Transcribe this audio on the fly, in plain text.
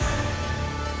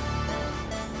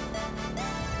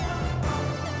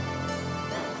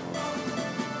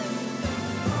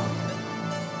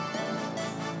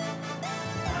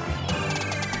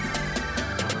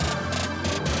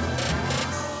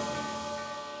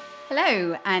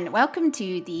Hello, and welcome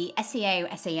to the SEO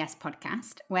SAS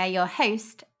podcast, where your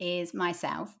host is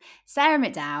myself, Sarah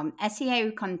McDowell,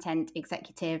 SEO Content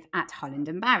Executive at Holland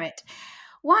 & Barrett.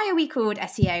 Why are we called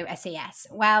SEO SAS?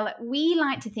 Well, we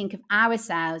like to think of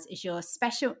ourselves as your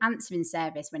special answering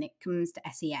service when it comes to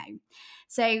SEO.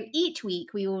 So each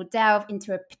week we will delve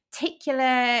into a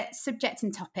particular subject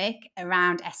and topic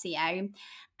around SEO,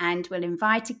 and we'll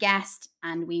invite a guest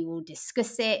and we will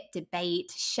discuss it,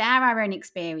 debate, share our own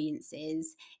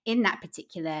experiences in that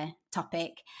particular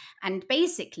topic. And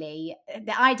basically,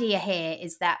 the idea here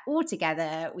is that all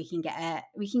together we can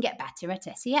get better at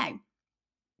SEO.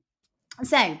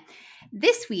 So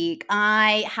this week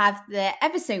I have the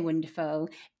ever so wonderful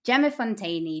Gemma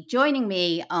Fontane joining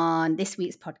me on this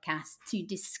week's podcast to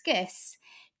discuss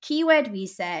keyword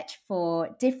research for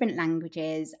different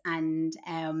languages and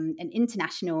an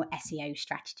international SEO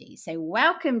strategy. So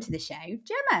welcome to the show,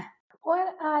 Gemma.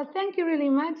 Well, thank you really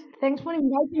much. Thanks for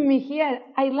inviting me here.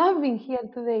 I love being here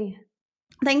today.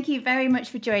 Thank you very much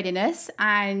for joining us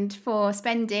and for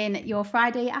spending your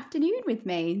Friday afternoon with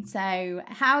me. So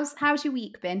how's your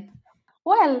week been?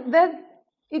 Well,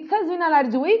 it has been a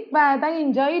large week, but I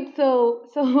enjoyed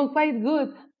so quite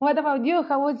good. What about you?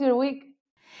 How was your week?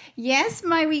 Yes,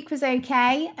 my week was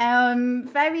okay.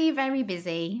 Very, very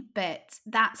busy, but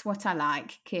that's what I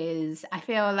like because I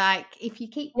feel like if you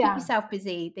keep Yeah, yourself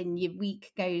busy, then your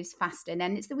week goes faster. And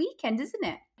then it's the weekend, isn't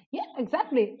it? yeah,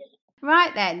 exactly.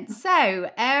 Right then. So,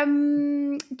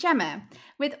 Gemma,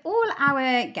 with all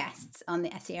our guests on the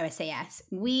SEO SAS,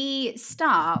 we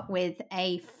start with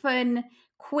a fun,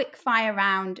 quick fire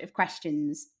round of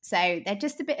questions. So they're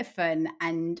just a bit of fun.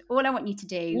 And all I want you to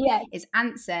do Yes. is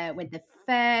answer with the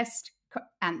first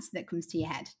answer that comes to your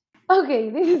head. Okay,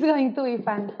 this is going to be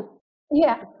fun.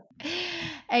 Yeah.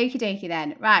 Okie dokie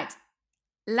then. Right.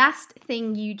 Last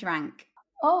thing you drank.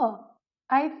 Oh,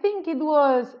 I think it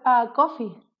was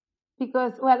coffee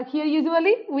because well, here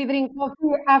usually we drink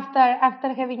coffee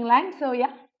after having lunch. So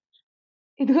yeah,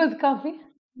 it was coffee.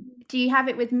 Do you have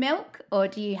it with milk or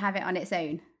do you have it on its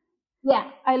own? Yeah,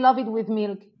 I love it with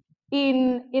milk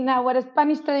in our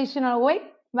Spanish traditional way.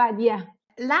 But yeah,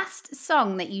 Last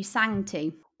song that you sang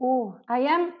to. oh, I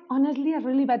am honestly a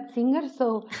really bad singer,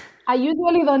 so I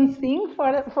usually don't sing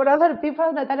for other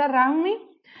people that are around me.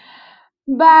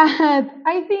 But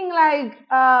I think like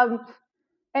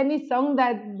any song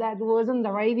that was on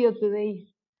the radio today.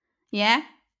 Yeah?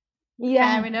 Fair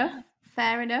Yeah, enough.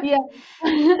 Fair enough.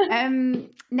 yeah.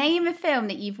 Name a film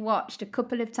that you've watched a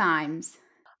couple of times.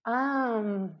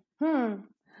 um, hmm.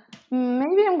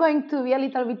 Maybe I'm going to be a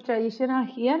little bit traditional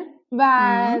here,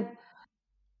 but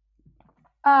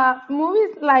Mm.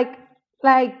 movies like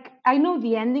I know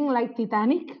the ending like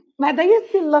Titanic, but I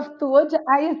still love to watch.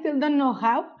 I still don't know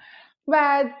how,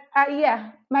 but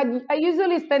yeah. But I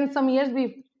usually spend some years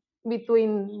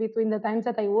between the times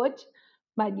that I watch.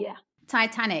 But yeah,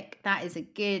 Titanic. That is a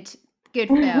good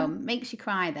film. Makes you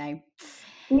cry though.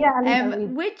 yeah, a little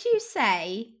bit. Would you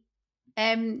say,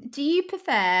 do you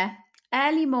prefer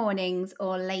early mornings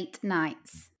or late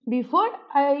nights? Before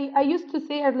I used to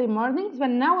say early mornings,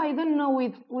 but now I don't know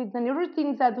with the new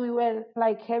routines that we were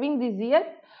like having this year.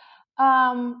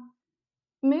 Um,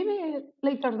 maybe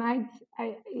later nights.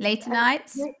 Later I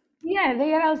nights? yeah,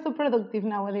 they are also productive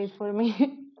nowadays for me.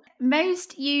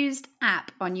 Most used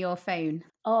app on your phone?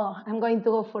 Oh, I'm going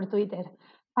to go for Twitter.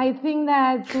 I think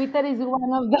that Twitter is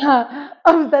one of the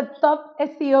of the top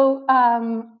SEO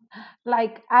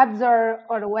like apps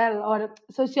or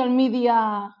social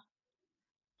media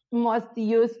most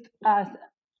used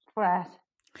for us.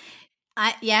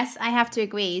 Yes, I have to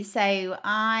agree. So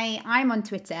I'm on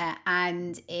Twitter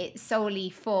and it's solely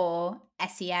for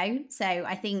SEO. So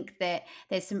I think that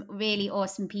there's some really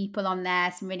awesome people on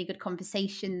there, some really good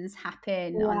conversations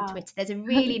happen on Yeah, Twitter. There's a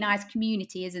really nice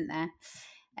community, isn't there?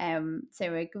 So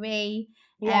I agree.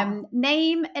 yeah.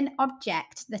 Name an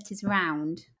object that is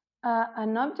round.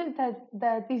 An object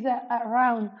that is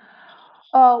around.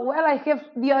 Well, I have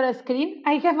the other screen.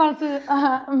 I have also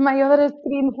my other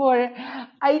screen for.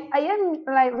 I am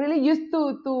like really used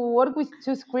to work with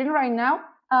two screen right now,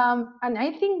 and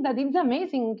I think that it's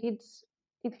amazing.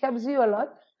 It helps you a lot.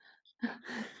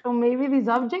 So maybe these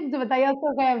objects, but I also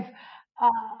have.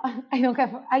 I don't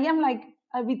have. I am like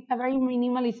a very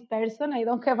minimalist person. I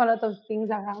don't have a lot of things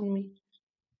around me.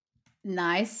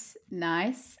 Nice,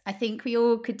 nice. I think we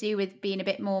all could do with being a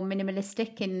bit more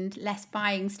minimalistic and less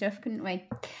buying stuff, couldn't we?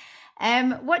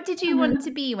 What did you want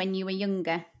to be when you were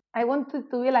younger? I wanted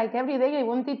to be like every day. I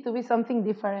wanted to be something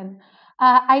different.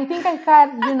 I think I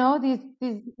had,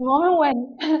 this moment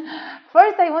when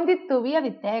first I wanted to be a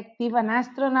detective, an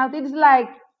astronaut. It's like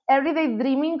every day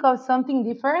dreaming of something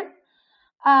different.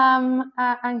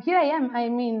 And here I am. I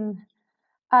mean,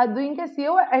 doing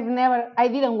SEO, I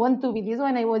didn't want to be this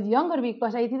when I was younger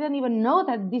because I didn't even know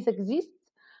that this exists.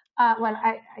 Well,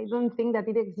 I don't think that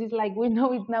it exists like we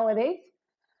know it nowadays.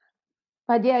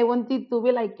 But yeah, I wanted to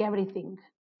be like everything.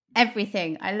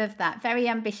 Everything. I love that. Very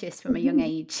ambitious from a young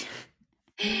age.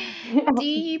 Do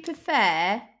you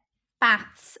prefer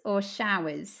baths or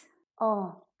showers?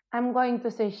 Oh, I'm going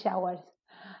to say showers.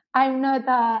 I'm not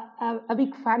a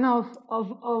big fan of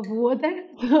water,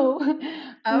 so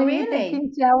Oh, maybe really?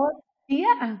 taking shower.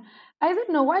 Yeah, I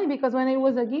don't know why, because when I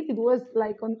was a kid, it was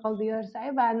like on the other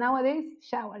side, but nowadays,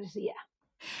 showers, yeah.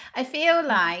 I feel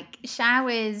like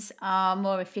showers are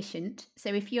more efficient. So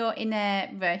if you're in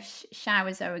a rush,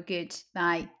 showers are a good,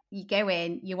 like, you go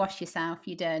in, you wash yourself,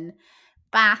 you're done.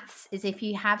 Baths is if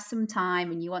you have some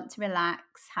time and you want to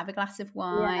relax, have a glass of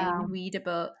Yeah, wine, read a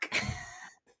book.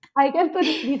 I guess that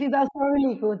this is also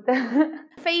really good.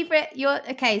 Favorite, your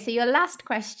okay, so your last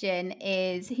question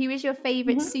is, who is your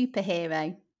favorite Mhm.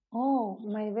 superhero? Oh,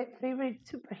 my favorite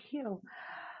superhero.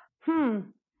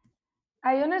 Hmm.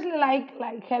 I honestly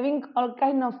like having all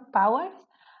kind of powers.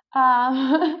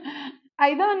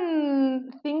 I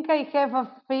don't think I have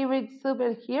a favorite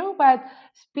superhero, but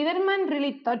Spider-Man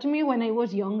really touched me when I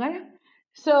was younger.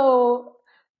 So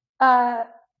uh,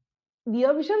 the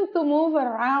option to move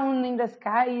around in the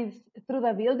skies through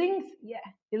the buildings, yeah,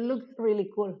 it looks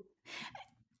really cool.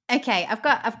 Okay, I've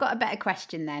got a better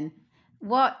question then.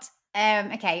 What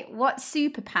okay, what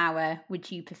superpower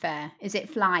would you prefer? Is it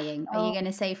flying? Are you Oh. going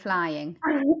to say flying?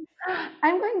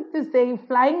 I'm going to say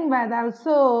flying, but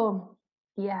also,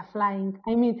 yeah, flying.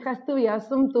 I mean, it has to be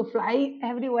awesome to fly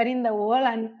everywhere in the world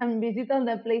and visit all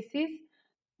the places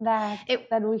that It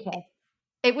that we have.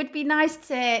 it would be nice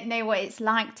to know what it's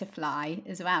like to fly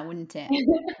as well, wouldn't it?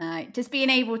 Just being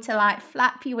able to like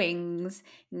flap your wings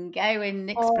and go and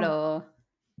Oh, explore.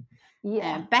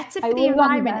 yeah, Better I for the would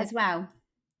love environment that. as well.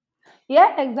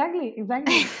 Yeah, exactly,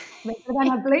 exactly. Better than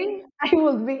a plane, I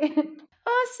would be.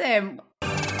 Awesome.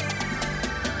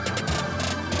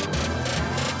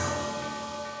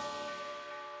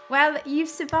 Well, you've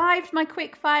survived my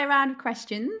quick fire round of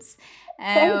questions,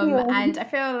 Thank and you. I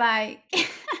feel like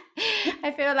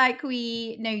I feel like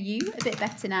we know you a bit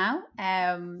better now.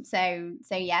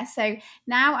 So yeah. So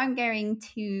now I'm going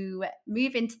to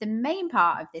move into the main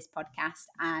part of this podcast,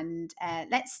 and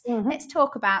let's Mhm.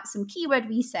 talk about some keyword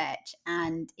research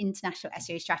and international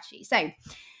SEO strategy. So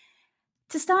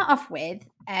to start off with,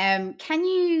 can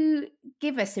you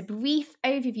give us a brief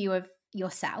overview of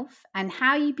yourself and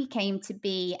how you became to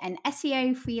be an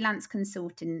SEO freelance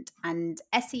consultant and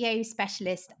SEO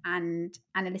specialist and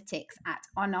analytics at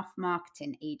On Off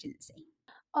Marketing Agency?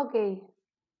 Okay.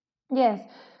 Yes.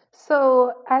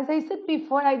 So as I said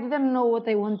before, I didn't know what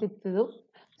I wanted to do.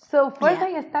 So first, Yeah.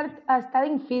 I started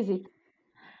studying physics.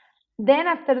 Then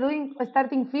after doing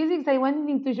starting physics, I went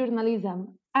into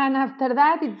journalism. And after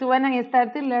that, it's when I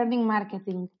started learning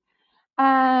marketing.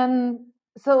 And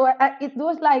so it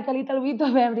was like a little bit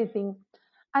of everything.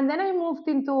 And then I moved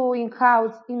into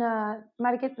in-house in a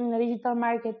digital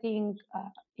marketing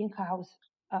in-house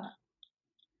uh,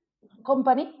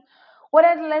 company where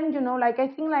I learned, like I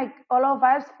think like all of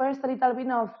us first a little bit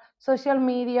of social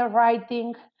media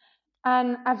writing,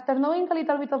 and after knowing a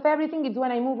little bit of everything, it's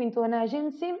when I moved into an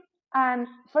agency. And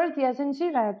first, the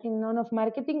agency that in none of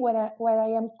marketing, where I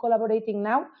am collaborating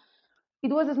now,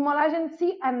 it was a small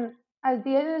agency. And as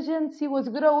the agency was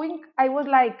growing, I was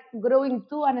like growing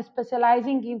too and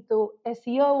specializing into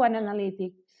SEO and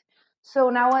analytics. So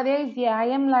nowadays, yeah, I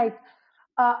am like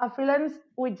a freelance,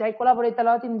 which I collaborate a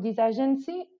lot in this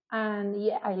agency. And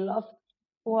yeah, I love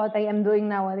what I am doing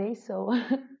nowadays. So.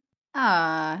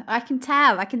 Ah, I can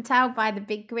tell. I can tell by the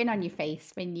big grin on your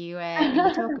face when you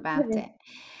talk about it.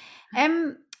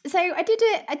 Um, so I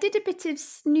did a bit of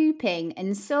snooping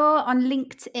and saw on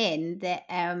LinkedIn that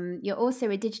you're also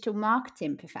a digital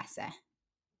marketing professor.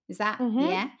 Is that Mhm.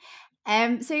 yeah?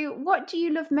 So what do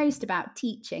you love most about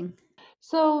teaching?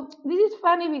 So this is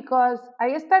funny because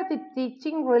I started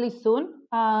teaching really soon,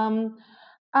 and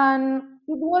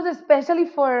it was especially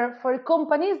for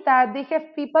companies that they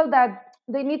have people that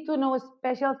they need to know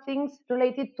special things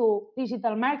related to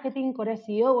digital marketing or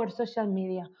SEO or social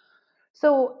media.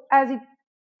 So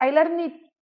I learned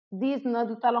this not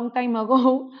a long time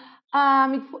ago.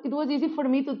 It was easy for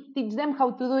me to teach them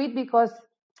how to do it because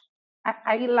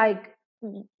I like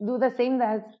do the same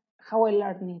as how I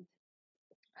learned it.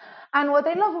 And what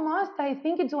I love most, I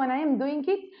think it's when I am doing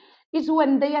it, is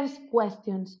when they ask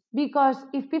questions. Because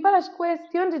if people ask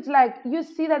questions, it's like you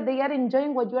see that they are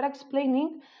enjoying what you are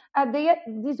explaining, and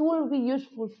this will be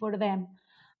useful for them.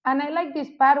 And I like this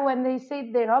part when they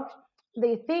say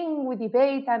they think, we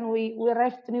debate, and we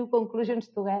arrive to new conclusions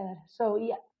together. So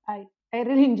yeah, I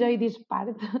really enjoy this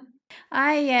part.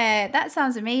 That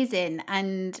sounds amazing,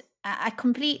 and I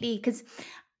completely, because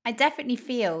I definitely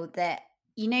feel that,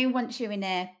 once you're in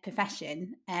a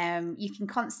profession, you can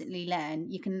constantly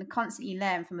learn. You can constantly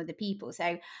learn from other people.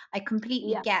 So I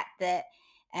completely Yeah, get that.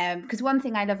 Because one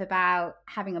thing I love about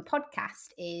having a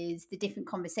podcast is the different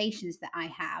conversations that I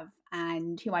have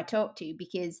and who I talk to.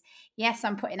 Because yes,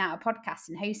 I'm putting out a podcast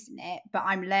and hosting it, but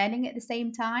I'm learning at the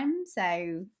same time.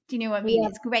 So do you know what I mean? yeah.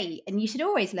 It's great, and you should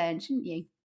always learn, shouldn't you?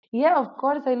 Yeah, of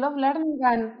course. I love learning,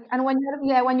 and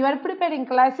when you're preparing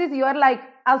classes, you are like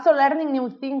also learning new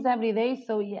things every day.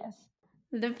 So yes.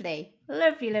 Lovely,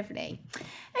 lovely, lovely.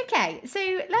 Okay, so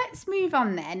let's move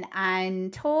on then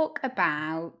and talk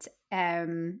about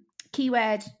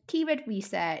keyword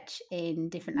research in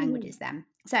different Mhm. languages. Then,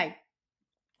 so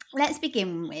let's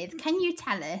begin with. Can you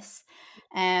tell us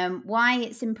why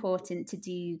it's important to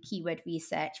do keyword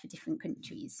research for different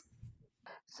countries?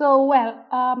 So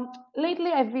well,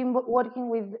 lately I've been working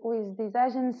with this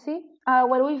agency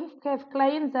where we have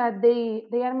clients that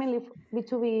they are mainly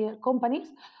B2B companies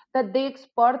that they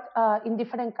export in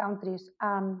different countries.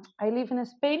 I live in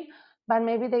Spain, but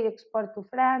maybe they export to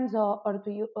France or to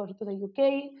the UK,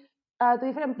 to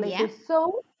different Yeah, places.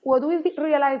 So what we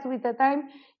realized with the time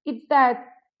is that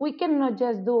we cannot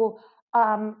just do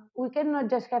we cannot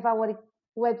just have our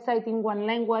website in one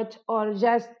language or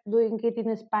just doing it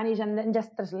in Spanish and then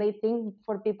just translating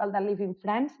for people that live in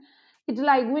France. It's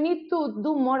like we need to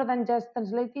do more than just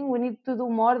translating. We need to do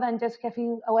more than just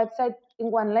having a website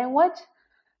in one language.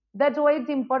 That's why it's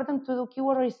important to do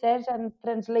keyword research and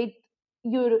translate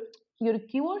your your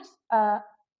keywords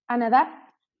and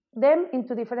adapt them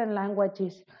into different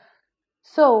languages.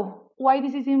 So, why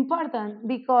this is important?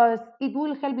 Because it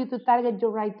will help you to target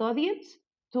your right audience,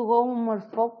 to go more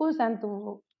focused, and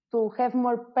to have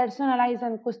more personalized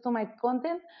and customized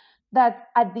content that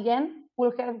at the end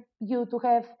will help you to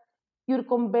have your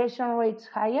conversion rates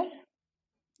higher.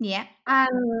 yeah.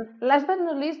 And last but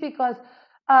not least, because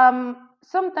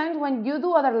sometimes when you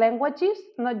do other languages,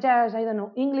 not just, I don't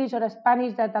know, English or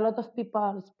Spanish that a lot of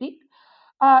people speak,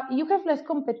 you have less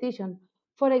competition.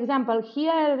 For example,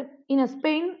 here in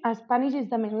Spain, Spanish is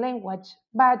the main language,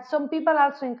 but some people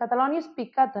also in Catalonia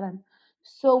speak Catalan.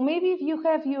 So maybe if you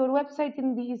have your website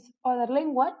in this other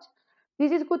language,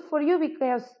 this is good for you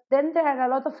because then there are a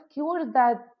lot of keywords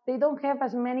that they don't have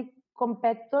as many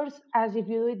competitors as if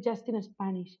you do it just in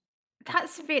Spanish.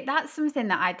 That's something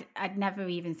that I'd never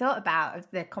even thought about of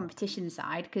the competition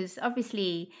side, because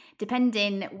obviously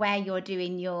depending where you're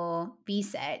doing your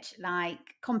research, like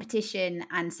competition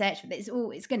and search,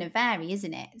 it's going to vary,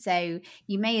 isn't it? So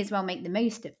you may as well make the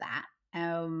most of that.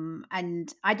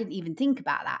 And I didn't even think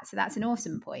about that, so that's an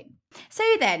awesome point. So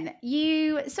then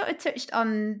you sort of touched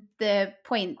on the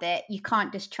point that you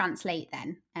can't just translate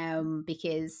then,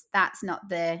 because that's not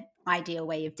the ideal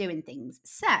way of doing things.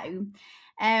 So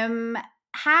um,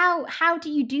 how do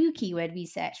you do keyword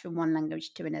research from one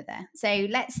language to another? So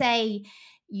let's say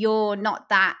you're not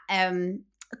that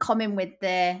common with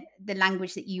the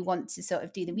language that you want to sort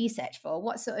of do the research for.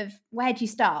 What sort of where do you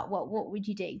start? What would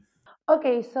you do?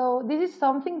 Okay, so this is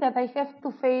something that I have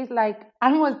to face like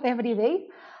almost every day.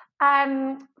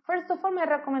 And first of all, my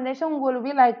recommendation will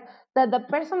be like that the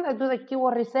person that do the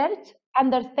keyword research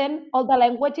understand all the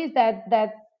languages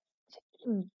that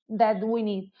we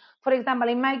need. For example,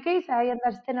 in my case, I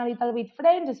understand a little bit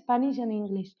French, Spanish, and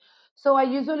English. So I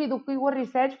usually do keyword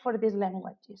research for these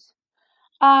languages.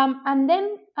 And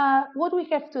then what we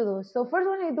have to do. So first,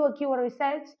 when I do a keyword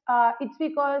research, it's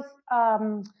because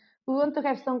we want to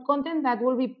have some content that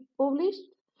will be published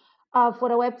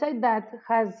for a website that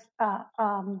has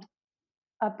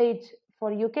a page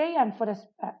for UK and for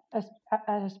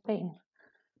Spain.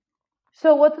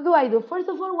 So what do I do? First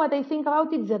of all, what I think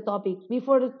about is the topic.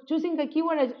 Before choosing a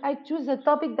keyword, I choose a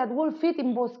topic that will fit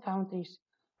in both countries.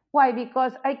 Why?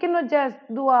 Because I cannot just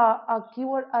do a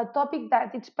keyword, a topic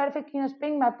that it's perfect in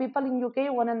Spain, but people in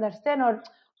UK won't understand or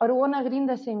won't agree in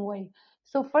the same way.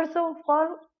 So first of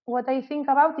all, what I think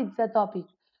about is the topic.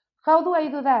 How do I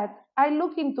do that? I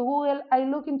look into Google, I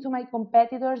look into my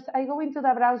competitors, I go into the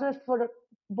browsers for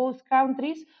both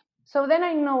countries. So then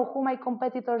I know who my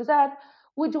competitors are,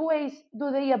 which ways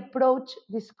do they approach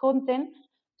this content.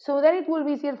 So then it will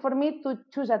be easier for me to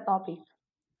choose a topic.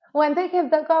 When I have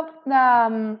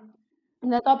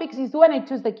the topics is when I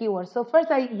choose the keywords. So first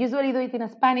I usually do it in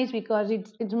Spanish because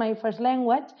it's my first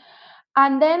language.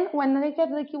 And then when I get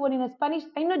the keyword in Spanish,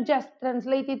 I not just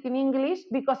translate it in English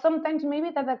because sometimes maybe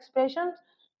that expressions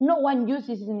no one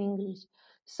uses in English.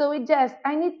 So it just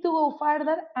I need to go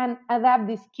further and adapt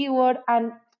this keyword,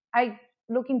 and I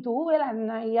look into Google,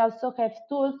 and I also have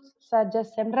tools such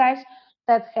as SEMrush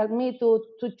that help me to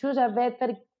choose a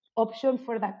better option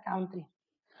for that country.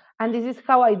 And this is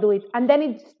how I do it. And then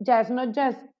it's just not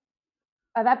just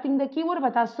adapting the keyword,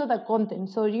 but also the content.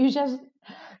 So you just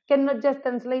cannot just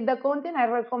translate the content. I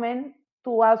recommend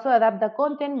to also adapt the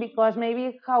content, because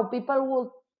maybe how people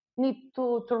will need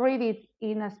to read it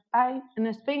in Spain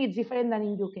it's different than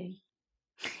in UK.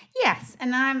 Yes,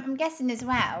 and I'm guessing as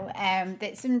well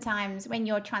that sometimes when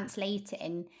you're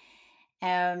translating,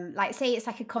 like say it's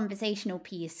like a conversational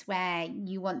piece where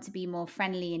you want to be more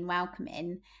friendly and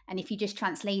welcoming, and if you just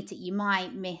translate it, you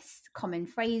might miss common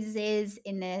phrases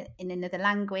in another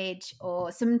language,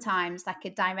 or sometimes like a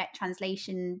direct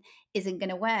translation isn't going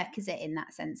to work, is it, in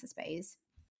that sense, I suppose?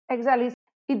 Exactly.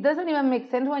 It doesn't even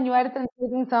make sense when you are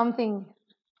translating something.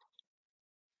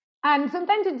 And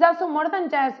sometimes it's also more than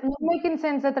just not making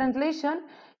sense the translation.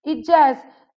 It's just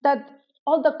that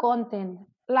all the content.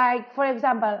 Like for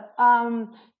example,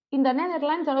 in the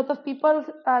Netherlands, a lot of people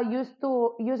used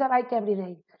to use a bike every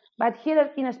day, but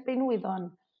here in Spain we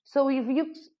don't. So if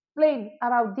you explain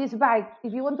about this bike,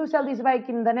 if you want to sell this bike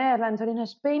in the Netherlands or in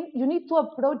Spain, you need to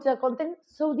approach the content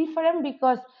so different,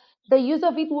 because the use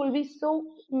of it will be so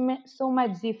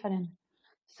much different.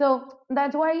 So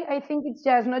that's why I think it's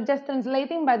just not just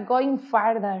translating, but going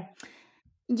further.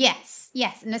 Yes,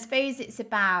 yes, and I suppose it's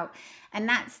about, and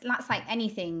that's like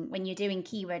anything when you're doing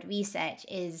keyword research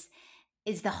is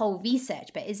the whole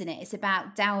research bit, isn't it? It's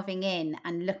about delving in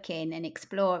and looking and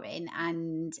exploring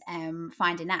and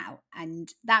finding out,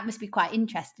 and that must be quite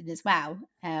interesting as well.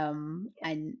 And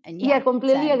Yeah, yeah,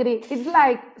 completely so agree. It's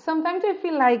like sometimes I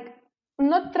feel like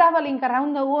not traveling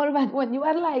around the world, but when you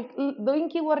are like doing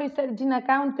keyword research in a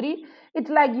country,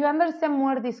 it's like you understand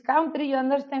more this country, you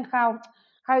understand how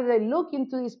they look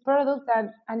into this product,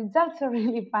 and it's also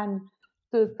really fun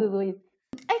to do it.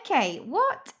 okay,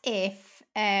 what if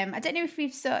I don't know if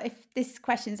we've sort if this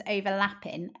question's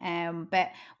overlapping, but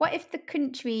what if the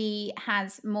country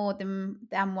has more than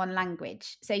one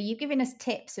language? So you've given us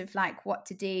tips of like what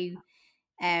to do,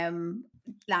 um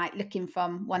like looking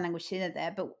from one language to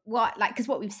another, but what, like, because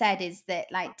what we've said is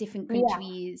that like different Yeah.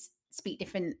 countries speak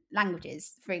different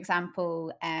languages, for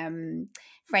example,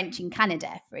 French in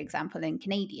Canada, for example, and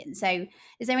Canadian. So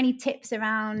is there any tips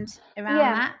around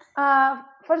Yeah. that?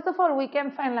 First of all, we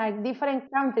can find like different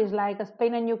countries like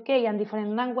Spain and UK and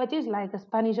different languages like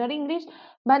Spanish or English.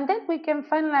 But then we can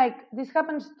find like this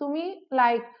happens to me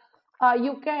like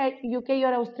UK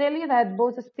or Australia that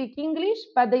both speak English,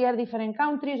 but they are different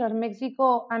countries, or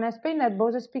Mexico and Spain that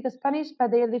both speak Spanish, but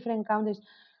they are different countries.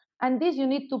 And this you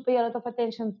need to pay a lot of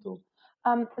attention to,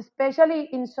 especially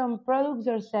in some products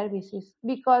or services,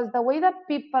 because the way that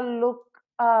people look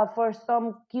for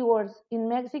some keywords in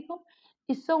Mexico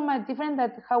is so much different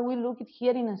than how we look at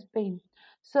here in Spain.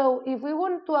 So if we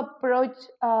want to approach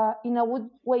in a good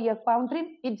way a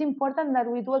country, it's important that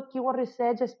we do a keyword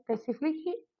research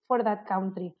specifically for that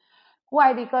country.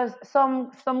 Why? Because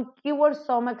some keywords,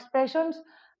 some expressions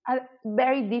are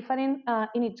very different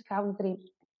in each country.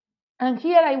 And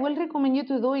here I will recommend you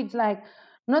to do it like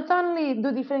not only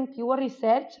do different keyword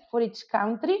research for each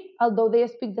country, although they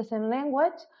speak the same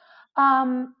language,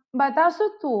 but also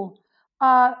to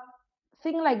uh,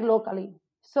 think like locally.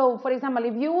 So, for example,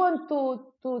 if you want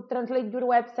to translate your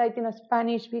website in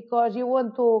Spanish because you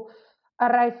want to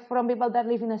arrive from people that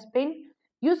live in Spain,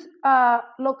 use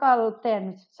local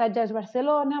terms such as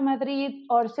Barcelona, Madrid,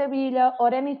 or Sevilla,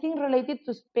 or anything related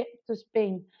to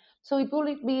Spain. So it will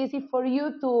be easy for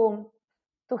you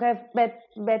to have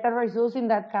better results in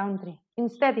that country.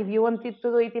 Instead, if you wanted to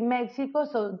do it in Mexico,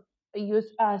 so use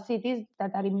cities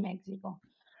that are in Mexico.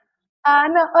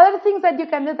 No, other things that you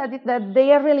can do that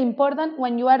they are really important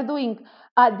when you are doing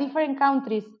different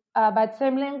countries but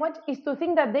same language is to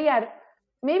think that they are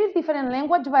maybe different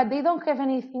language but they don't have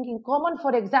anything in common.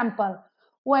 For example,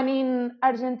 when in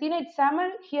Argentina it's summer,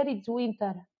 here it's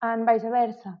winter, and vice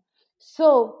versa.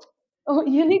 So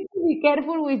you need to be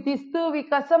careful with this too,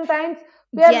 because sometimes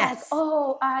we are like, Yes.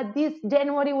 oh, this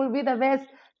January will be the best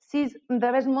season, the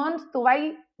best month to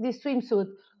buy this swimsuit.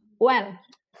 Well,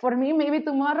 for me, maybe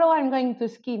tomorrow I'm going to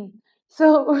ski.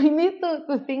 So we need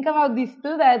to think about this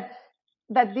too,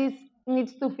 that this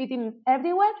needs to fit in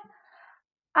everywhere.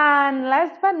 And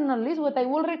last but not least, what I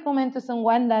will recommend to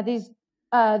someone that is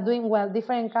doing well,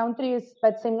 different countries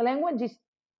but same language, is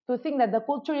to think that the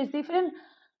culture is different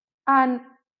and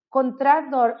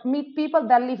contract or meet people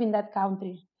that live in that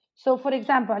country. So, for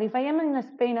example, if I am in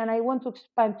Spain and I want to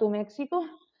expand to Mexico,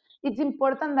 it's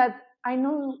important that I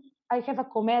know I have a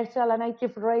commercial, a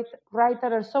native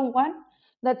writer or someone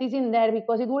that is in there,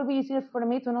 because it will be easier for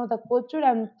me to know the culture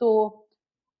and to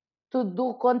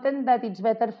do content that is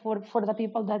better for the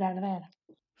people that are there.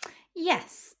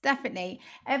 Yes, definitely.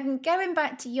 Going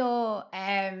back to your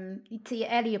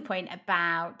earlier point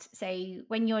about, so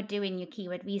when you're doing your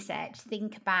keyword research,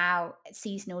 think about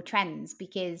seasonal trends,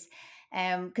 because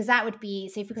that would be,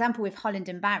 so for example with Holland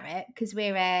and Barrett, because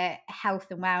we're a health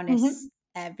and wellness Hmm.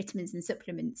 vitamins and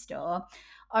supplement store.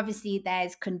 Obviously,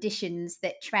 there's conditions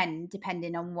that trend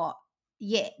depending on what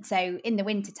year. So in the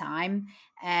wintertime,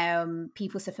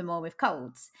 people suffer more with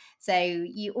colds. So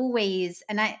you always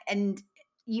and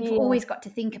you've Yeah, always got to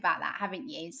think about that, haven't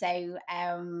you? So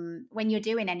when you're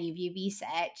doing any of your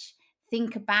research,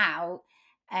 think about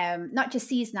not just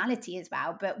seasonality as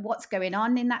well, but what's going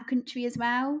on in that country as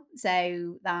well.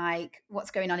 So, like,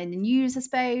 what's going on in the news, I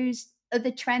suppose,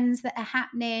 other trends that are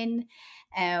happening.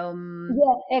 Um,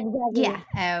 yeah, exactly.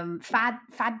 yeah,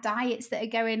 fad diets that are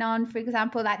going on, for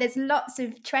example. Like, there's lots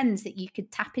of trends that you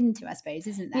could tap into, I suppose,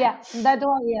 isn't there? Yeah, that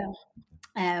one. Yeah.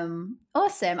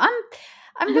 Awesome.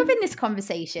 I'm loving this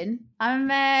conversation.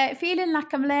 I'm feeling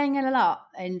like I'm learning a lot,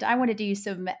 and I want to do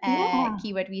some Yeah.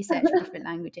 keyword research for different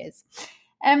languages.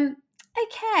 Um,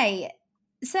 okay,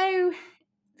 so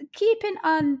keeping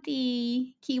on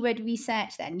the keyword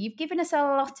research, then you've given us a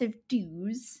lot of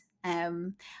do's.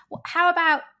 How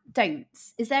about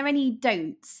don'ts? Is there any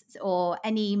don'ts or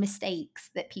any mistakes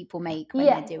that people make when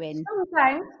they're Yeah, doing?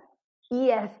 sometimes,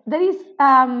 yes, there is.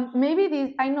 Maybe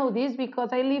this, I know this because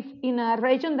I live in a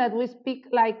region that we speak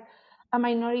like a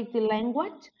minority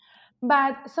language.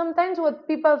 But sometimes what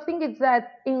people think is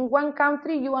that in one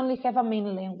country you only have a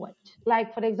main language.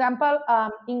 Like, for example,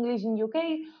 English in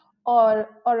UK, or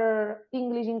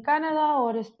English in Canada,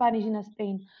 or Spanish in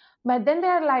Spain. But then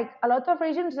there are like a lot of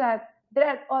regions that there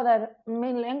are other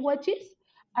main languages,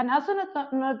 and also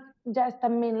not just a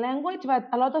main language, but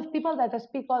a lot of people that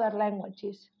speak other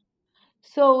languages.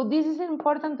 So this is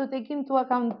important to take into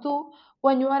account too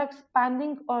when you are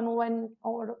expanding on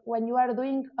when you are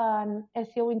doing an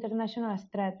SEO international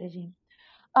strategy.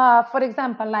 For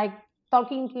example, like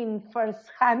talking in first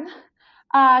hand.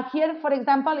 Here, for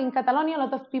example, in Catalonia, a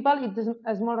lot of people, it is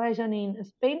a small region in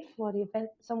Spain, for if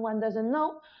someone doesn't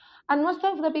know, and most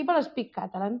of the people speak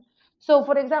Catalan. So,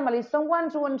 for example, if someone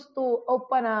wants to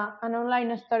open an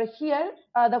online store here,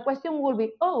 the question will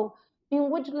be, oh, in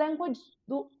which language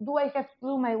do I have to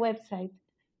do my website?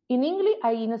 In English,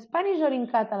 in Spanish, or in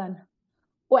Catalan?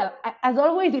 Well, as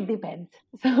always, it depends.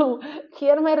 So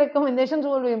here my recommendations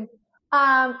will be,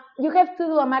 you have to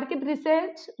do a market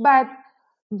research, but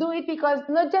do it, because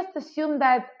not just assume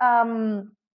that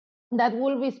that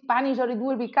will be Spanish or it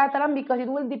will be Catalan, because it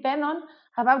will depend on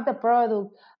about the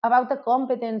product, about the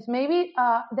competence. Maybe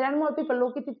there are more people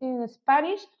looking at it in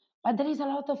Spanish, but there is a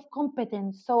lot of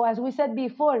competence. So as we said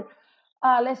before,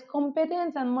 less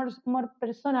competence and more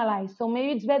personalized. So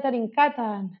maybe it's better in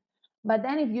Catalan. But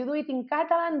then if you do it in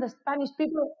Catalan, the Spanish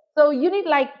people, so you need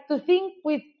like to think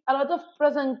with a lot of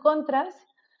pros and contras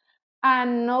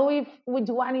and know if which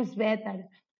one is better.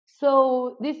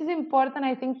 So this is important,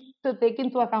 I think, to take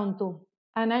into account too.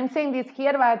 And I'm saying this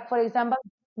here, but for example,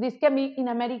 this can be in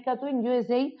America too, in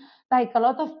USA. Like a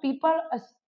lot of people, as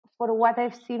for what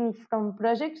I've seen from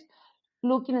projects,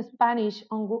 look in Spanish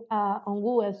on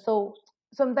Google. So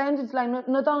sometimes it's like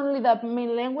not only the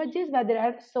main languages, but there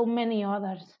are so many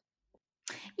others.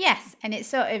 Yes, and it's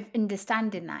sort of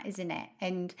understanding that, isn't it?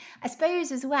 And I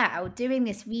suppose as well, doing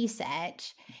this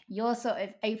research, you're sort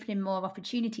of opening more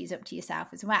opportunities up to yourself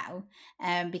as well,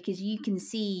 because you can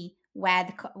see where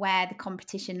the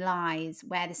competition lies,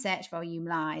 where the search volume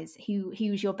lies,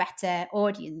 who's your better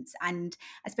audience, and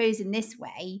I suppose in this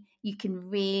way you can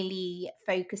really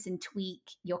focus and tweak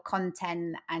your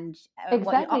content and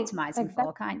what you're Exactly, optimizing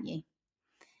for, exactly. can't you?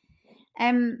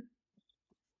 Um,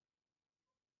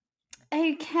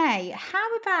 Okay,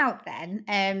 how about then?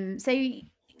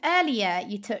 Earlier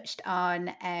you touched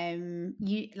on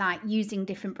you like using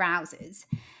different browsers.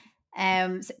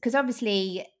 Because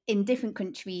obviously in different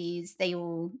countries they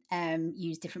all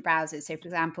use different browsers. So for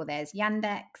example, there's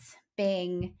Yandex,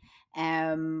 Bing.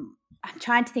 I'm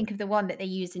trying to think of the one that they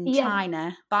use in Yes,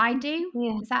 China, Baidu.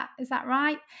 yeah. Is that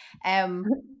right? Um,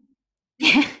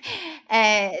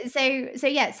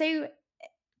 so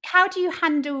how do you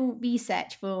handle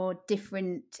research for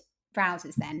different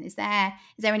browsers then? Is there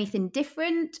anything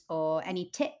different or any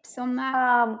tips on that?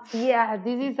 Yeah,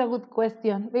 this is a good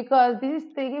question, because this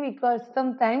is tricky, because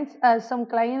sometimes some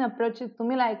client approaches to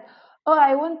me like, "Oh,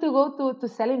 I want to go to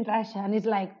sell in Russia," and it's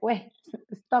like, "Wait,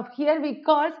 stop here,"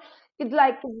 because it's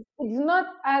like it's not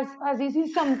as easy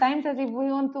sometimes as if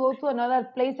we want to go to another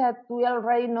place that we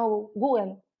already know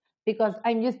Google. because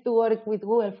I'm used to work with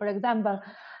Google, for example.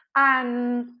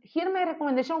 And here my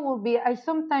recommendation would be I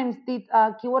sometimes did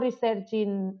keyword research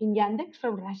in Yandex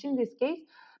from Russia in this case,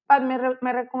 but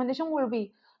my recommendation will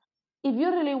be if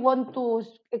you really want to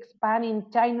expand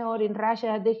in China or in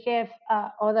Russia, they have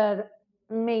other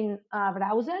main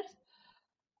browsers.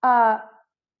 Uh,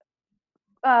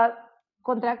 uh,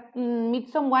 meet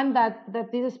someone that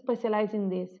is specialized in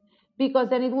this, because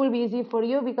then it will be easy for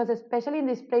you, because especially in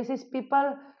these places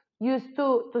people used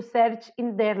to search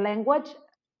in their language,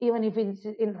 even if it's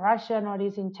in Russian or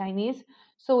it's in Chinese.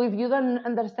 So if you don't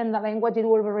understand the language, it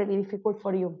will be really difficult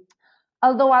for you.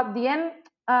 Although at the end,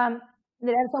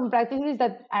 there are some practices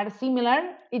that are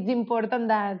similar. It's important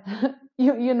that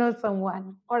you know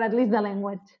someone, or at least the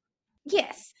language.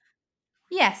 Yes.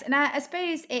 Yes, and I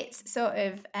suppose it's sort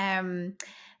of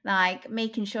like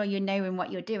making sure you're knowing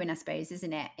what you're doing, I suppose,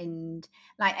 isn't it? And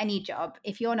like any job,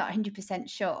 if you're not 100%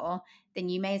 sure, then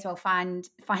you may as well find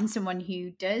someone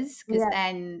who does, because Yeah,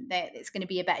 then it's going to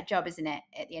be a better job, isn't it,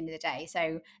 at the end of the day? So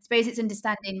I suppose it's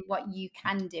understanding what you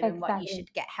can do and what you exactly.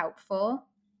 should get help for.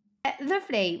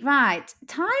 Lovely. Right.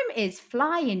 Time is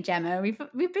flying, Gemma.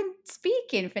 We've been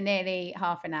speaking for nearly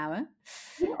half an hour.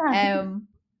 Yeah. Um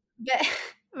but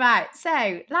right,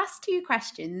 so last two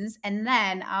questions and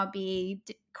then I'll be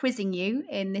quizzing you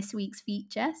in this week's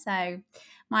feature. So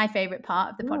my favorite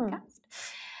part of the Mm. podcast.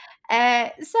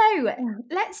 So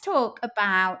let's talk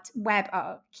about web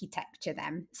architecture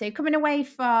then. So coming away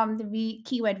from the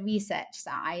keyword research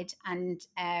side and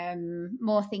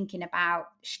more thinking about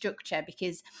structure,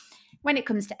 because when it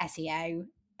comes to SEO,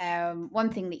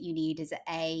 one thing that you need is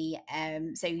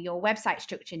so your website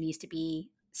structure needs to be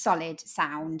solid,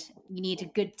 sound. You need a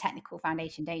good technical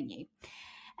foundation, don't you?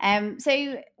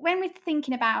 So when we're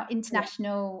thinking about Yeah.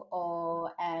 international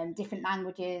or different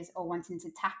languages, or wanting to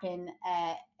tap in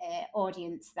a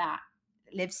audience that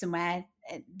lives somewhere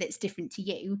that's different to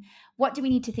you, what do we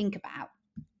need to think about?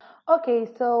 Okay,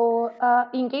 so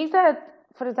in case that,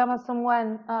 for example,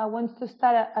 someone wants to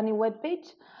start a new web page,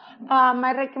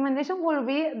 my recommendation will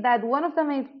be that one of the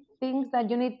main things that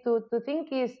you need to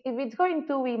think is if it's going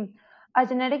to be a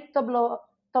generic top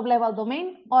level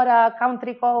domain or a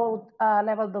country code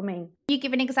level domain. You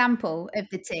give an example of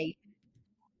the two.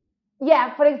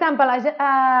 Yeah, for example,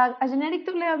 a generic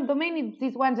top level domain is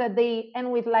these ones that they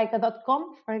end with like a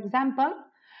 .com, for example.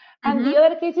 And the Mm-hmm.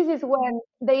 other cases is when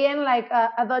they end like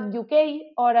a .uk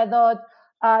or a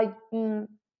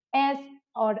 .s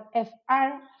or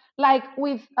 .fr, like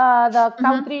with the Mm-hmm.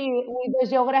 country with the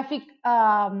geographic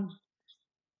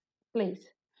place.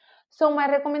 So my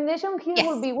recommendation here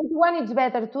will Yes. be which one is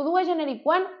better, to do a generic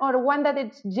one or one that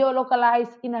it's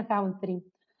geolocalized in a country.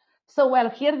 So well,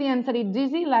 here the answer is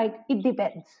easy, like it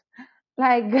depends.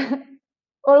 Like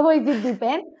always it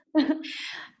depends.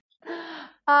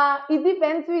 It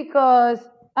depends because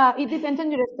it depends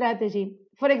on your strategy.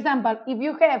 For example, if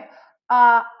you have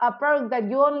a product that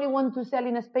you only want to sell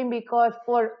in Spain because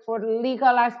for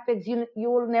legal aspects you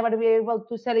will never be able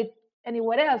to sell it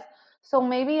anywhere else. So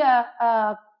maybe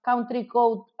a country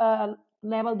code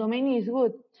level domain is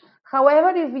good. However,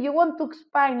 if you want to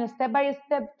expand step by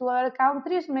step to other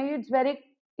countries, maybe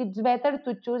it's better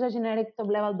to choose a generic top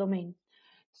level domain.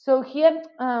 So here,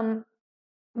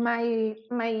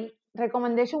 my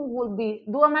recommendation would be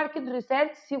do a market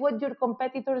research, see what your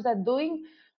competitors are doing,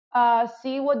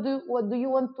 see what do you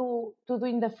want to do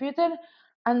in the future,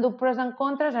 and do pros and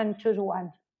contras and choose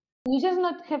one. You just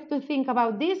not have to think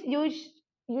about this.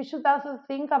 You should also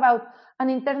think about an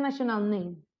international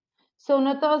name. So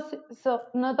not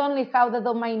only how the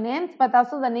domain ends, but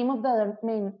also the name of the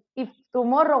domain. If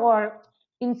tomorrow or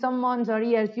in some months or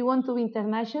years you want to be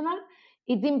international,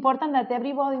 it's important that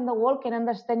everybody in the world can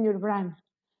understand your brand.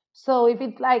 So if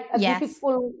it's like a Yes.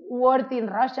 difficult word in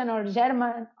Russian or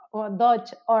German or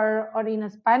Dutch or in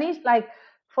Spanish, like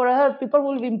for other people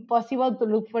will be impossible to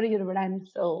look for your brand.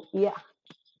 So yeah.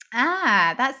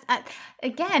 That's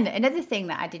again another thing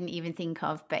that I didn't even think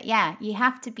of. But yeah, you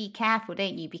have to be careful,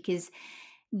 don't you? Because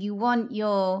you want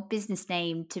your business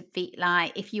name to be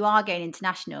like, if you are going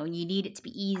international, you need it to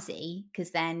be easy,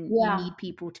 because then you Yeah, need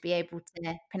people to be able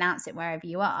to pronounce it wherever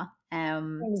you are.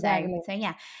 So exactly. so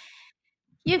yeah,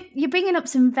 you're bringing up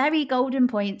some very golden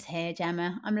points here,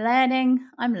 Gemma. I'm learning.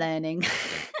 I'm learning.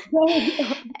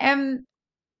 um,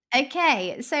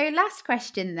 Okay, so last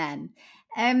question then.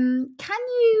 Can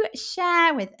you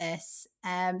share with us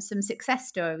some success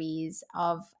stories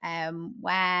of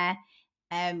where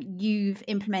you've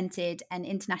implemented an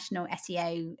international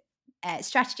SEO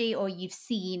strategy, or you've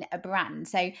seen a brand?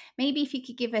 So maybe if you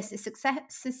could give us a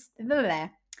success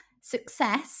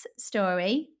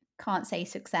story, can't say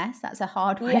success. That's a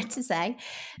hard Yeah. word to say.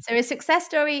 So a success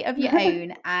story of your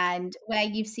own and where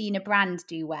you've seen a brand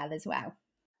do well as well.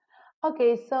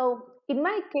 Okay, so in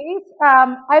my case,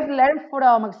 I've learned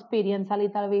from experience a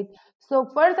little bit. So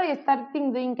first, I started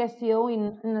doing SEO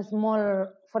in a small,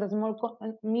 for a small,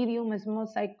 medium, small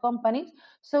size companies.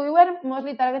 So we were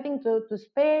mostly targeting to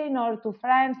Spain or to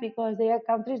France because they are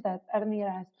countries that are near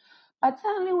us. But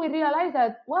suddenly we realized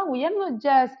that, well, we are not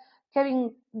just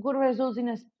having good results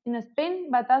in Spain,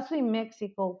 but also in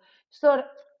Mexico. So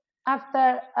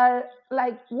after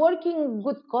like working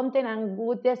good content and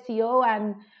good SEO,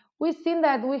 and we've seen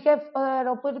that we have other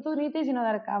opportunities in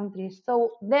other countries.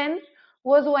 So then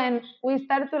was when we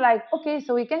started to like, okay,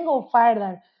 so we can go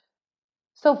further.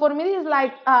 So for me, it's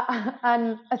like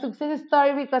a success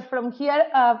story because from here,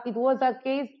 it was a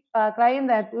case client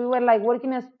that we were like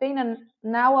working in Spain, and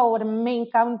now our main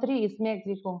country is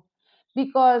Mexico,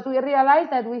 because we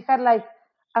realized that we had like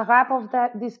a gap of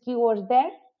these keywords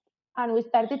there, and we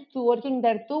started to working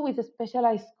there too with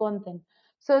specialized content.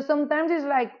 So sometimes it's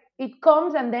like it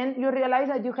comes and then you realize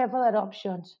that you have other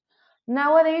options.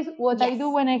 Nowadays, what I do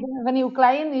Yes. when I have a new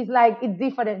client is like it's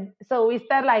different. So we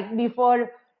start like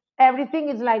before everything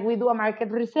is like we do a market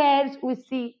research, we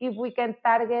see if we can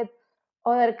target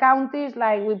other counties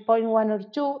like we point one or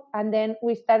two, and then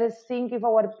we started seeing if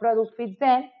our product fits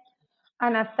there.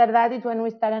 And after that is when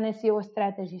we start an SEO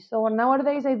strategy. So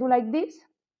nowadays I do like this,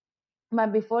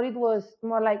 but before it was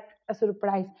more like a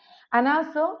surprise. And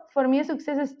also for me, a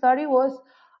success story was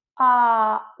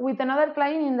with another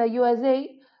client in the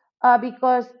USA,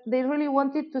 because they really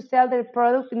wanted to sell their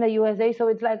product in the USA. So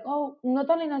it's like, oh, not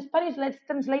only in Spanish, let's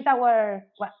translate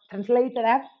translate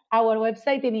that our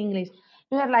website in English.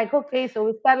 We are like, okay, so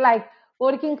we start like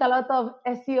working a lot of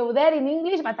SEO there in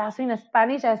English, but also in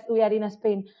Spanish as we are in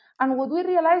Spain. And what we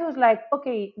realized was like,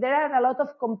 okay, there are a lot of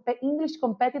English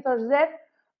competitors there,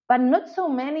 but not so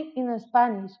many in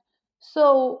Spanish.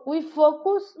 So we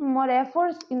focus more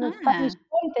efforts in the Spanish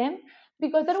Ah, content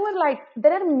because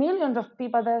there are millions of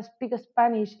people that speak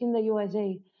Spanish in the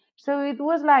USA. So it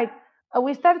was like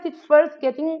we started first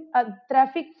getting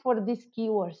traffic for these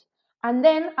keywords, and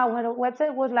then our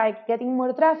website was like getting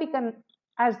more traffic. And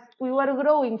as we were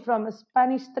growing from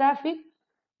Spanish traffic,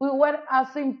 we were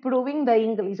also improving the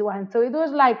English one. So it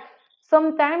was like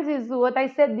sometimes is what I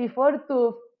said before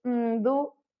to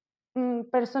do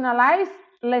personalize,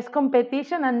 less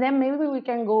competition, and then maybe we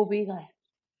can go bigger.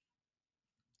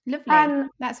 lovely. And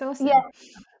That's yeah, awesome.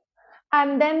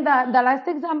 and then the last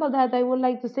example that I would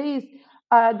like to say is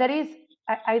there is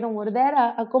I don't work there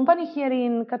a company here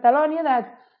in Catalonia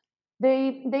that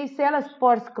they sell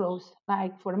sports clothes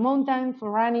like for mountain,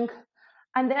 for running,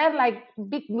 and they are like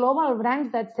big global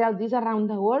brands that sell this around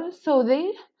the world. So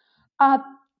they uh,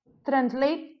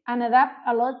 translate and adapt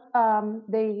a lot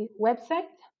the website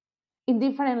in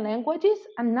different languages,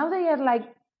 and now they are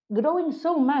like growing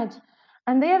so much,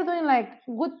 and they are doing like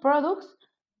good products,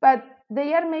 but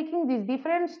they are making this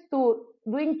difference to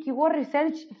doing keyword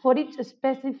research for each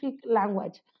specific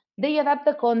language. They adapt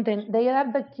the content, they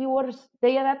adapt the keywords,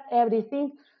 they adapt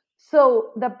everything,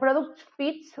 so the product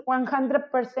fits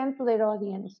 100% to their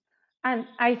audience. And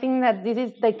I think that this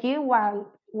is the key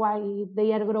why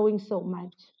they are growing so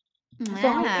much. So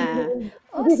I think Ah,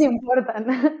 this is awesome. important.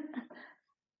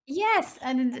 Yes,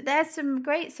 and there's some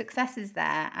great successes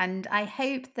there, and I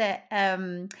hope that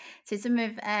so some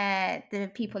of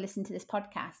the people listening to this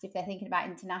podcast, if they're thinking about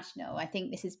international, I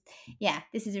think this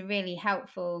is a really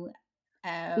helpful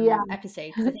Yeah. episode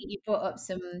because I think you brought up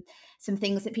some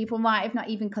things that people might have not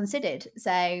even considered.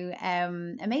 So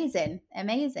amazing,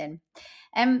 amazing.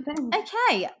 Thanks.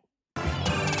 Okay,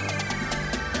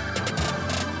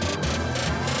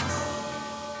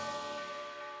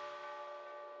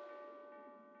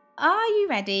 are you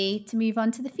ready to move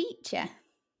on to the feature?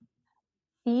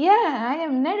 Yeah, I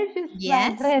am nervous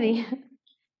but Yes. ready.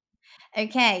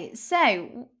 Okay,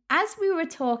 so as we were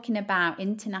talking about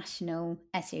international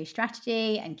SEO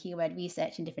strategy and keyword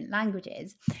research in different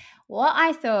languages, what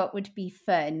I thought would be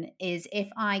fun is if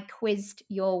I quizzed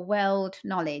your world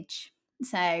knowledge.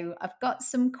 So I've got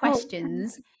some Oh,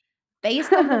 questions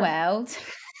based on the world.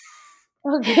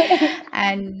 okay.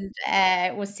 And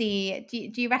we'll see.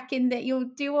 Do you reckon that you'll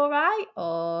do all right,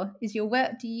 or is your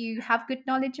work? Do you have good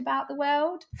knowledge about the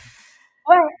world?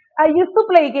 Well, I used to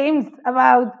play games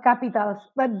about capitals,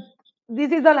 but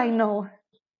this is all I know.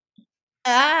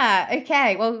 Ah,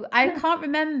 okay. Well, I can't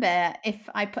remember if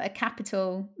I put a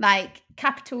capital, like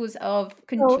capitals of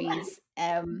So countries.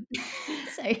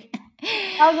 So,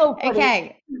 I'll go for it.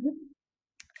 okay.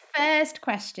 First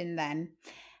question then.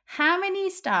 How many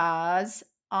stars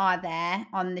are there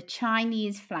on the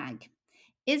Chinese flag?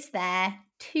 Is there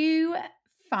 2,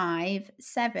 5,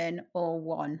 7, or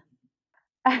 1?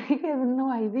 I have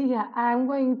no idea. I'm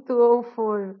going to go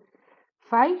for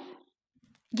 5.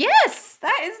 Yes,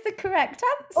 that is the correct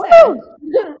answer. Oh!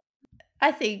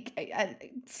 I think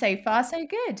so far so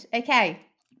good. Okay,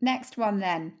 next one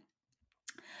then.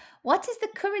 What is the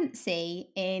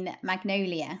currency in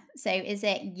Magnolia? So is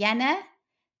it Yena,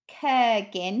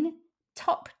 Kurgin,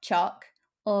 Top Chok,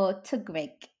 or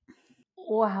Tugrig?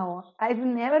 Wow, I've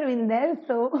never been there,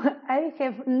 so I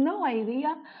have no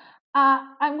idea.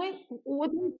 I'm going.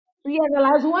 What? Yeah, the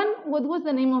last one. What was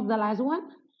the name of the last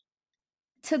one?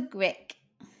 Tugrig.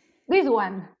 This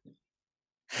one.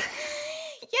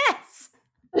 Yes,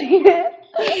 Yes.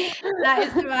 that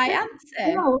is the right answer.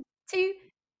 Wow. Two,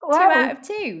 two out Wow. of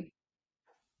two.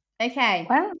 Okay.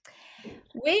 Well,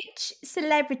 Which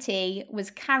celebrity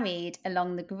was carried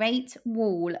along the Great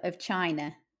Wall of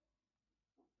China?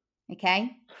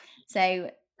 Okay.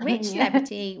 So, which yes.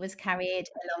 celebrity was carried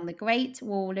along the Great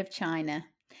Wall of China?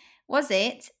 Was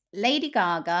it Lady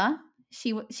Gaga?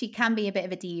 She can be a bit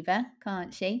of a diva,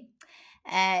 can't she?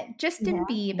 Justin Yeah.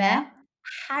 Yeah. Bieber,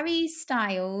 Harry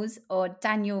Styles, or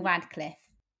Daniel Radcliffe?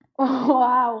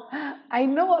 Wow. I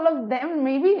know all of them.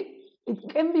 Maybe it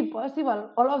can be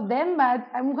possible, all of them, but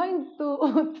I'm going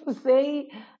to to say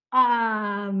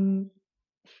um,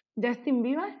 Justin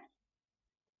Bieber.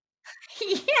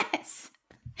 Yes,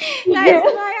 that is the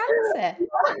Yes. right answer.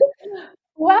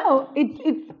 Wow,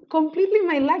 it's completely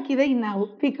my lucky day now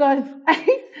because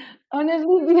I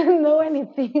honestly didn't know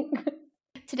anything.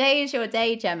 Today is your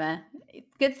day, Gemma.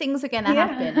 Good things are going to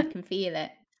happen. I Yeah. can feel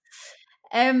it.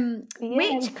 Yes.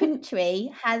 Which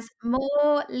country has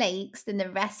more lakes than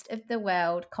the rest of the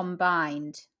world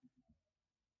combined?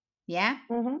 Yeah.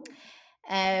 Hmm.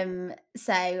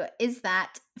 So is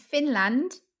that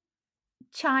Finland,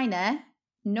 China,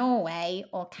 Norway,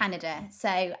 or Canada?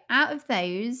 So out of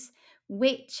those,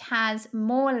 which has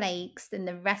more lakes than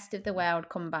the rest of the world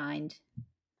combined?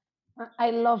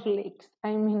 I love lakes.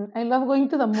 I mean, I love going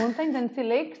to the mountains and see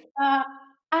lakes.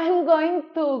 I'm going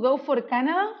to go for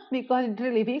Canada because it's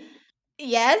really big.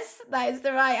 Yes, that is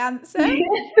the right answer.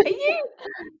 Yes.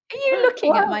 Are you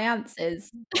looking at Wow. my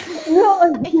answers? No,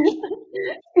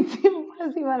 it's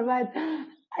impossible. But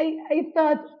I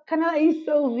thought Canada is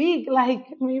so big. Like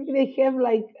maybe they have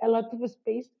like a lot of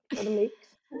space for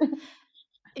lakes.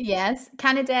 Yes,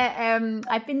 Canada.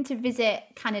 I've been to visit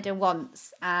Canada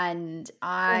once, and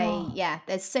Wow.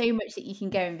 there's so much that you can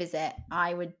go and visit.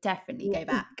 I would definitely go Yeah.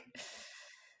 back.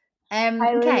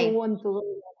 I really Okay, want to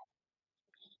go.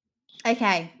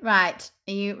 okay, right.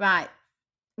 Are you right?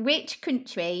 Which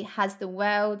country has the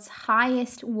world's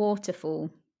highest waterfall?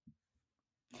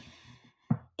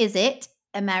 Is it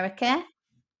America,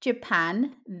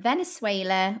 Japan,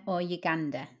 Venezuela, or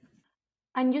Uganda?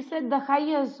 And you said the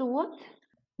highest what?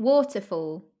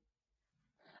 Waterfall.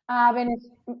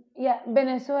 Yeah,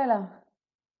 Venezuela.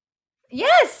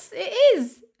 Yes, it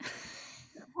is.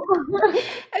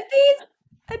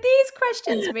 Are these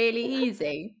questions really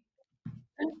easy?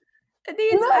 Are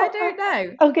these I No, don't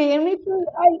know. okay, I need to.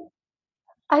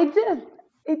 I just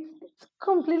it's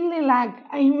completely lag.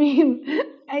 I mean,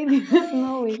 I didn't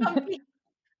know it. Complete-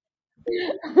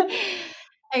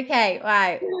 Okay,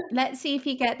 right. Let's see if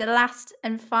you get the last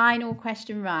and final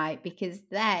question right, because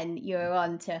then you're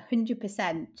on to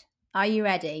 100%. Are you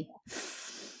ready?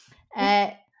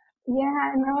 Uh,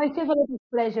 Yeah, now I have a lot of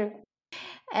pleasure.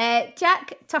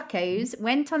 Jack Tacos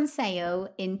went on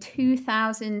sale in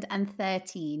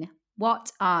 2013.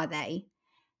 What are they?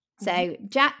 Mhm. So,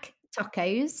 Jack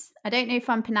Tacos, I don't know if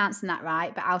I'm pronouncing that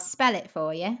right, but I'll spell it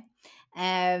for you.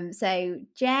 So,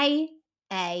 JAKTOGOS.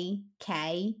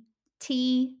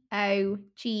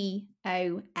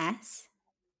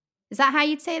 Is that how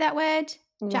you'd say that word?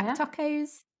 Jack Yeah,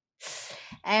 Tacos?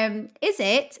 Is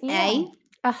it yeah.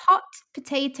 a hot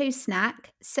potato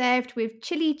snack served with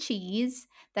chili cheese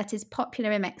that is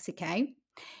popular in Mexico?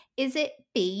 Is it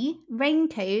B,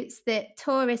 raincoats that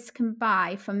tourists can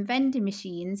buy from vending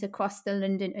machines across the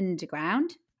London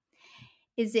Underground?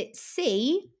 Is it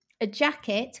C, a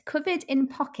jacket covered in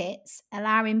pockets,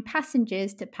 allowing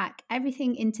passengers to pack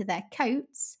everything into their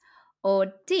coats?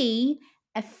 Or D,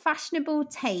 a fashionable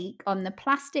take on the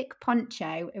plastic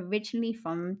poncho originally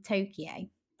from Tokyo?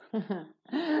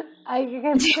 I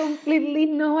have completely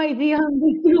no idea on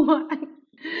this one.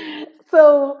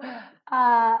 So,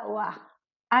 wow.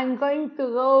 I'm going to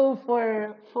go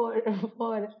for for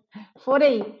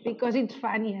A because it's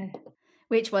funnier.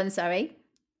 Which one, sorry?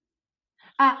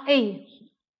 A,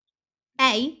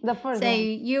 A. the first So one.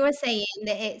 you are saying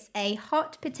that it's a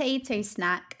hot potato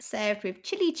snack served with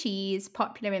chili cheese,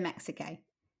 popular in Mexico.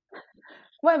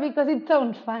 Well, because it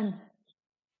sounds fun.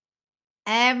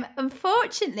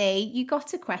 Unfortunately, you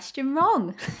got a question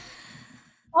wrong.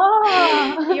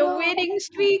 Your Oh, winning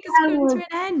streak has come to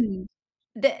damn an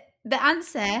end. The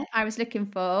answer I was looking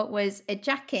for was a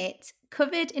jacket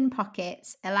covered in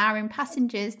pockets, allowing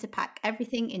passengers to pack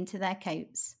everything into their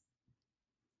coats.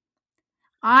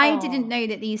 I didn't Oh, know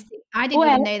that I didn't even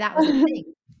well, know that was a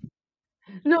thing.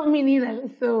 not me neither.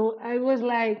 So I was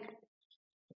like,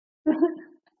 but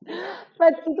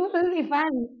it was really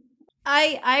fun.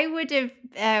 I would have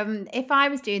if I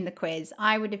was doing the quiz,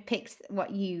 I would have picked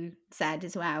what you said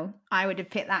as well. I would have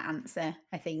picked that answer,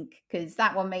 I think, because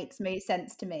that one makes most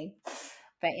sense to me.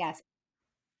 But yes.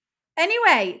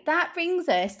 Anyway, that brings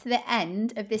us to the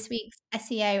end of this week's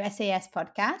SEO SAS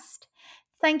podcast.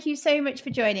 Thank you so much for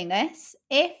joining us.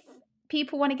 If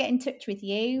people want to get in touch with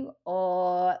you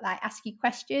or like ask you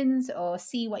questions or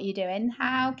see what you're doing,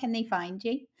 how can they find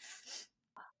you?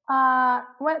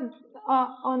 Well,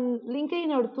 on LinkedIn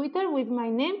or Twitter with my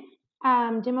name,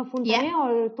 Gemma Yeah. Fontane,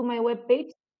 or to my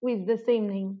webpage with the same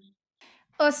name.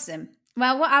 Awesome.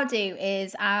 Well, what I'll do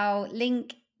is I'll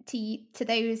link to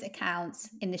those accounts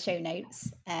in the show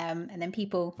notes, and then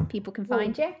people can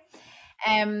find Cool.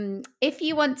 you. If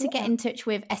you want to get Yeah. in touch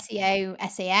with SEO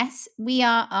SAS, we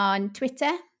are on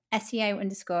Twitter, SEO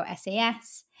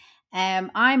 _SAS.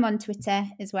 I'm on Twitter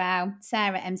as well,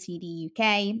 Sarah MCD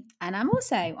UK, and I'm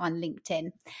also on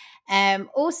LinkedIn.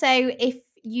 Also, if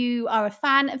you are a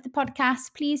fan of the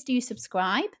podcast, please do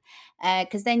subscribe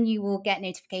because then you will get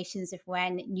notifications of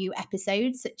when new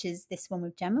episodes, such as this one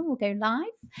with Gemma, will go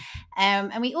live.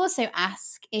 And we also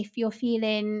ask if you're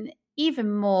feeling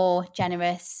even more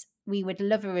generous, we would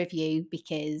love a review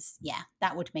because, yeah,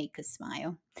 that would make us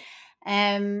smile.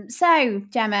 So,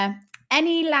 Gemma,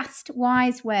 any last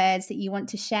wise words that you want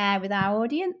to share with our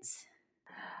audience?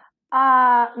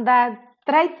 That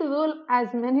try to do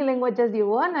as many languages you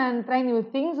want and try new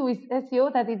things with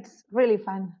SEO. That it's really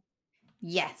fun.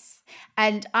 Yes.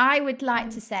 And I would like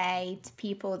to say to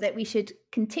people that we should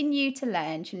continue to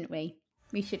learn, shouldn't we?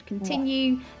 We should Yeah.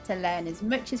 continue to learn as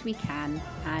much as we can.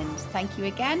 And thank you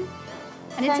again.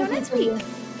 And until Thank you next to week, you.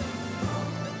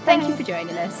 thank you Thanks. for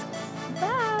joining us.